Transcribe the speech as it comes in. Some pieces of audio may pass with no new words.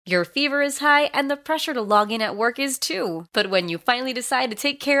Your fever is high and the pressure to log in at work is too. But when you finally decide to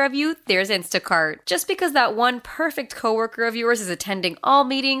take care of you, there's Instacart. Just because that one perfect coworker of yours is attending all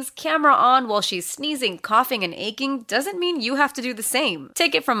meetings, camera on while she's sneezing, coughing, and aching, doesn't mean you have to do the same.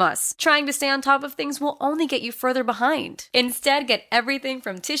 Take it from us. Trying to stay on top of things will only get you further behind. Instead, get everything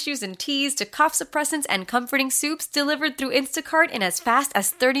from tissues and teas to cough suppressants and comforting soups delivered through Instacart in as fast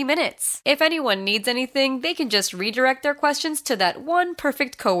as 30 minutes. If anyone needs anything, they can just redirect their questions to that one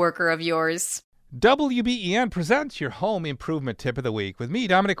perfect coworker of yours. WBEN presents your home improvement tip of the week with me,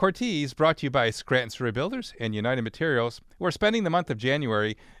 Domenic Ortiz, brought to you by Scranton Surrey Builders and United Materials. We're spending the month of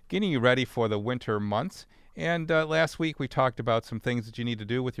January getting you ready for the winter months. And last week we talked about some things that you need to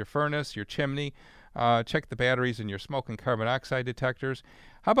do with your furnace, your chimney. Check the batteries in your smoke and carbon monoxide detectors.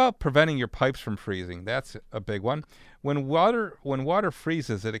 How about preventing your pipes from freezing? That's a big one. When water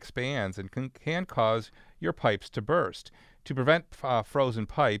freezes, it expands and can cause your pipes to burst. To prevent frozen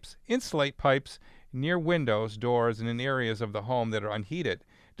pipes, insulate pipes near windows, doors, and in areas of the home that are unheated.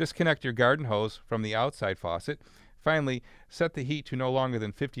 Disconnect your garden hose from the outside faucet. Finally, set the heat to no longer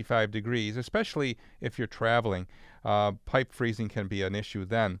than 55 degrees, especially if you're traveling. Pipe freezing can be an issue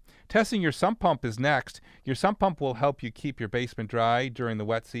then. Testing your sump pump is next. Your sump pump will help you keep your basement dry during the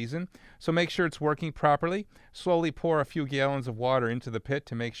wet season, so make sure it's working properly. Slowly pour a few gallons of water into the pit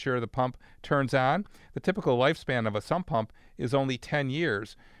to make sure the pump turns on. The typical lifespan of a sump pump is only 10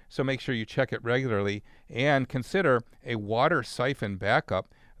 years, so make sure you check it regularly and consider a water siphon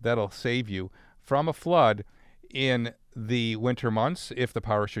backup that'll save you from a flood in the winter months if the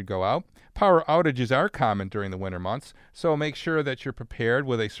power should go out. Power outages are common during the winter months, so make sure that you're prepared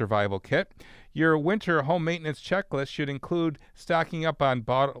with a survival kit. Your winter home maintenance checklist should include stocking up on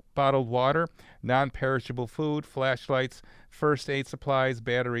bottled water, non-perishable food, flashlights, first aid supplies,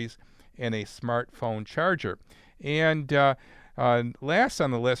 batteries, and a smartphone charger. And last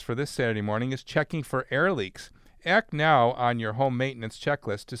on the list for this Saturday morning is checking for air leaks. Act now on your home maintenance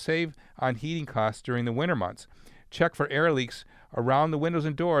checklist to save on heating costs during the winter months. Check for air leaks around the windows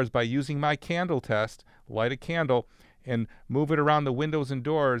and doors by using my candle test. Light a candle and move it around the windows and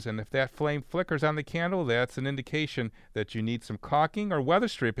doors, and if that flame flickers on the candle, that's an indication that you need some caulking or weather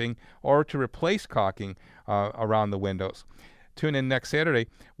stripping or to replace caulking around the windows. Tune in next Saturday.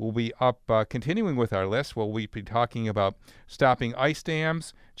 We'll be up continuing with our list. We'll be talking about stopping ice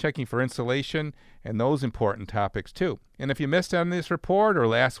dams, checking for insulation, and those important topics too. And if you missed on this report or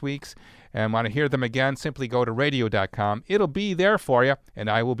last week's and want to hear them again, simply go to radio.com. It'll be there for you, and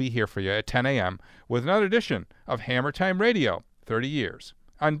I will be here for you at 10 a.m. with another edition of Hammer Time Radio, 30 years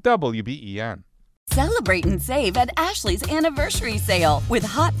on WBEN. Celebrate and save at Ashley's Anniversary Sale. With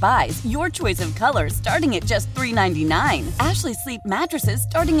Hot Buys, your choice of colors starting at just $3.99. Ashley Sleep mattresses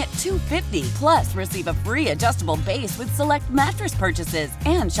starting at $2.50. Plus, receive a free adjustable base with select mattress purchases.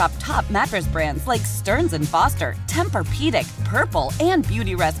 And shop top mattress brands like Stearns & Foster, Tempur-Pedic, Purple, and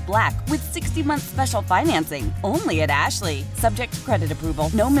Beautyrest Black with 60-month special financing. Only at Ashley. Subject to credit approval.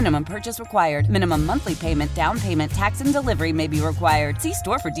 No minimum purchase required. Minimum monthly payment, down payment, tax, and delivery may be required. See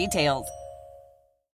store for details.